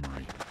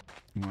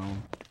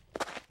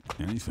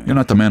 You're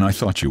not the man I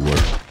thought you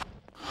were.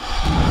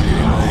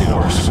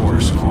 Horse.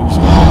 This will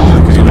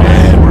all be a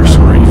bad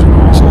memory.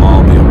 This will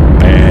all be a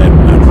bad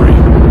memory.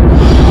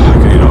 I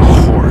could eat a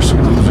horse.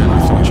 You're not the man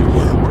I thought you were.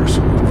 Horse.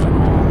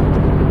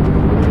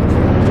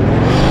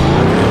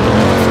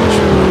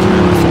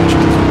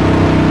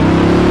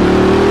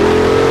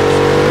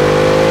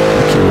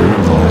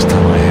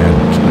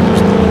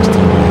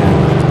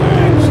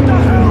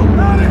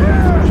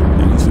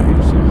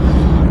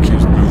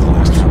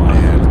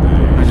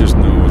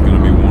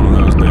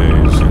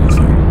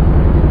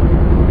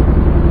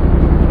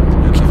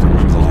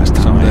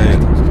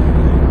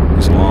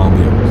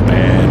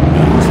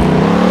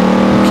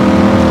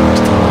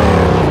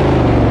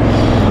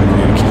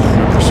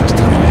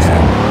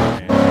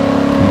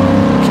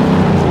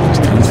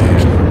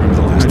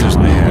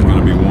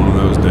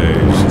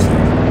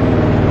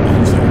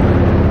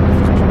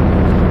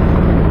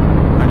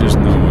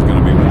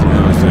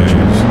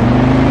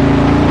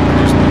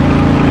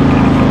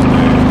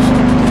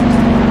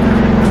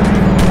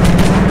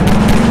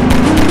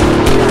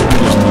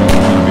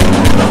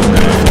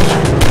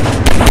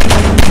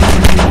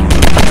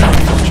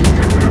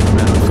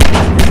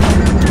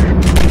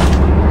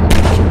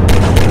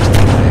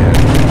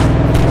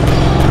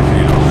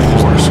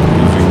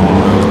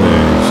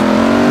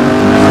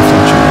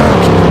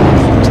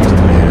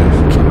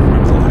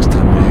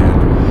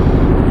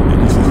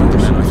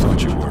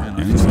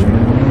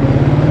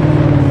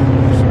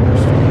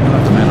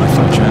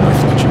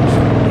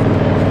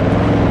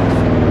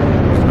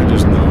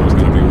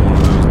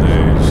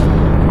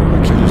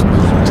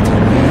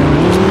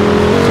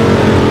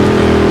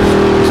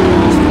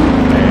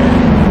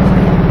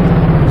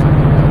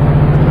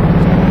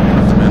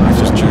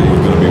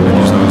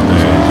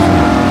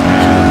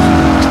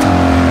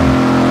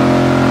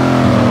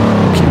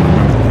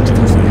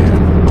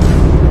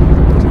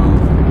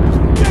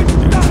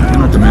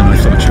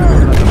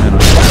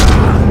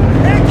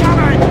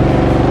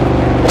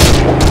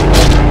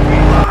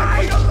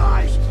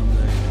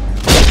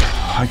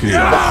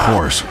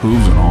 Horse,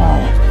 hooves and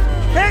all.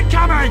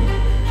 Incoming!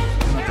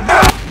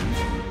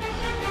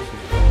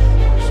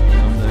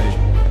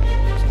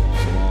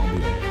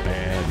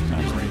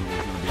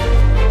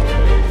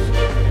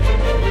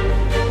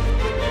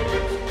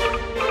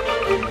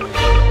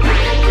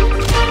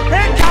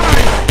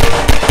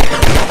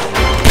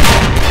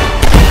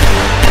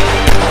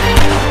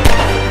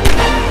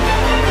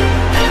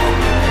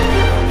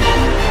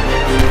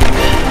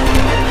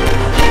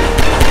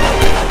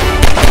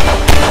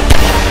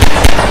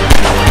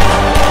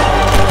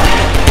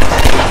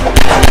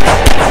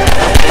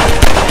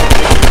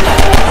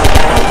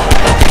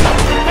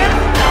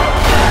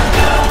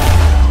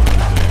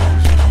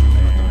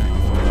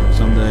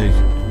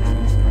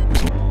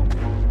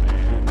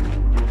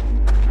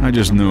 I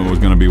just knew it was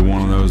going to be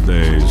one of those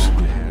days.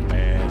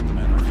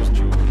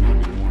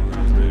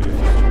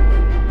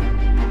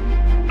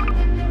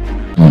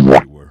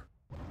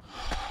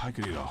 I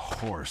could eat a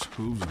horse,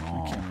 hooves and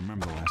all.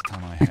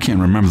 I can't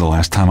remember the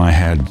last time I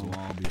had.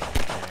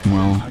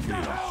 Well,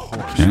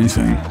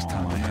 anything.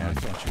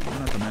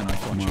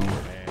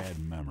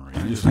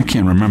 I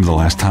can't remember the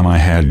last time I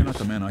had.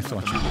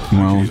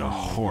 Well,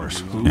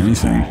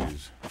 anything.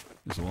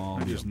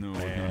 I just knew it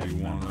was gonna be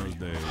one of those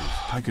days.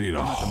 I could eat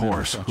a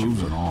horse,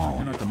 hooves and all.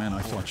 You're not the man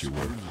I thought you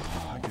were.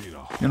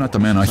 You're not the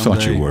man I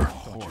thought you were.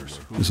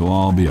 This will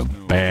all be a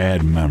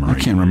bad memory. I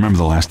can't remember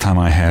the last time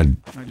I had.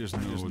 I just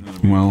knew it was gonna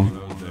be Well, one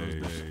of those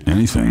days.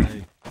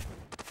 anything.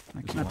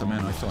 You're not the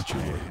man I thought you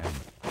were.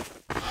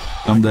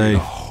 Someday,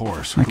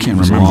 I can't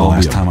remember the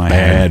last time I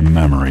had. Bad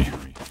memory.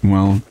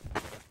 Well,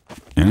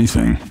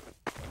 anything.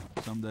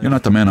 You're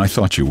not the man I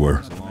thought you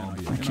were.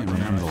 I can't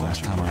remember the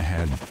last time I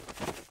had.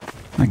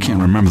 I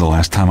can't remember the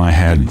last time I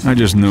had. I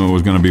just knew it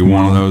was gonna be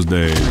one of those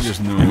days.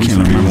 I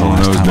can't remember the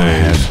last time I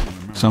had.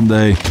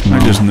 Someday, I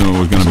just knew it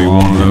was gonna be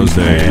one of those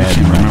days. I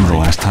can't remember the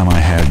last time I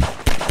had.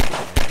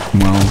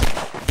 Well,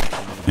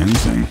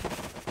 anything.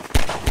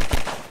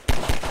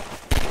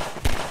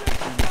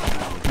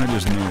 I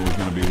just knew it was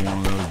gonna be one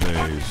of those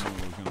days.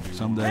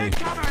 Someday,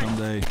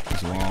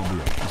 this will all be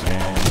a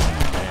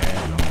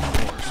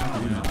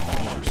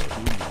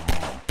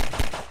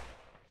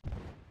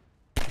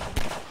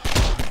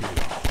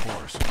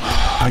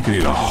I could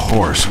eat a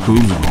horse,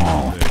 hooves and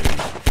all.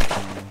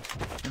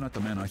 You're not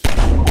the man I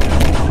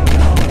thought.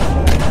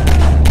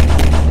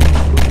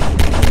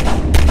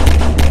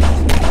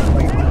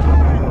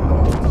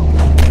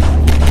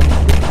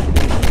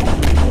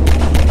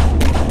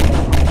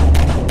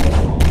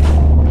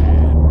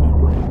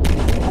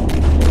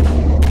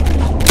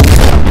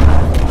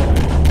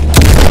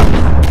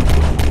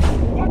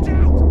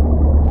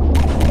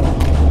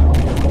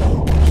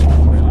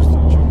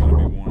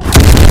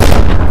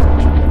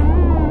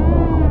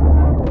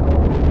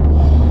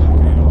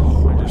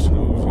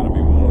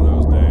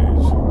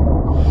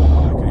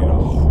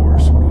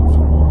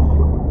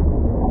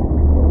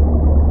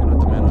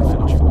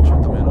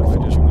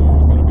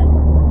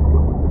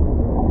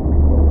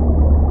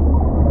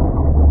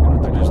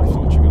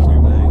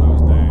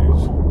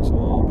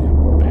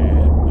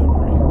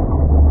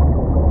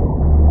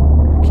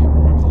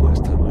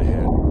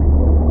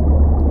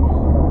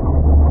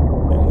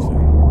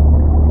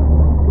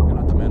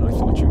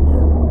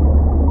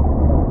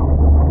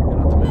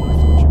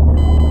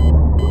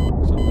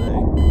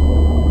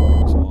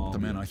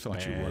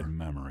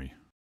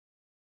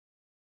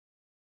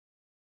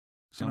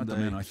 You're not the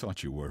man I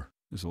thought you were.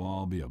 This will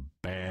all be a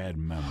bad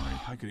memory.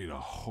 I could eat a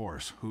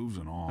horse, hooves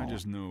and all. I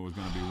just knew it was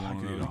going to be one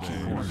of those days. I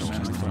can't remember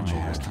the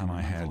last time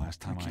I had. I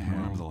can't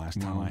remember the last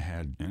time I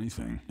had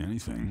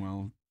anything.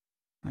 Well,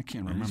 I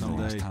can't remember the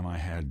last time I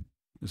had.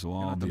 This will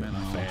all be a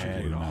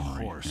bad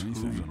memory. Horse,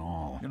 hooves and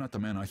all. You're not the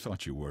man I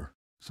thought you were.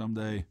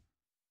 Someday,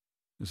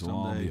 this will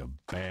all be a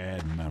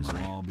bad memory. This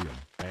will all be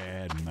a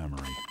bad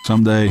memory.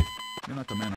 Someday, you're not the man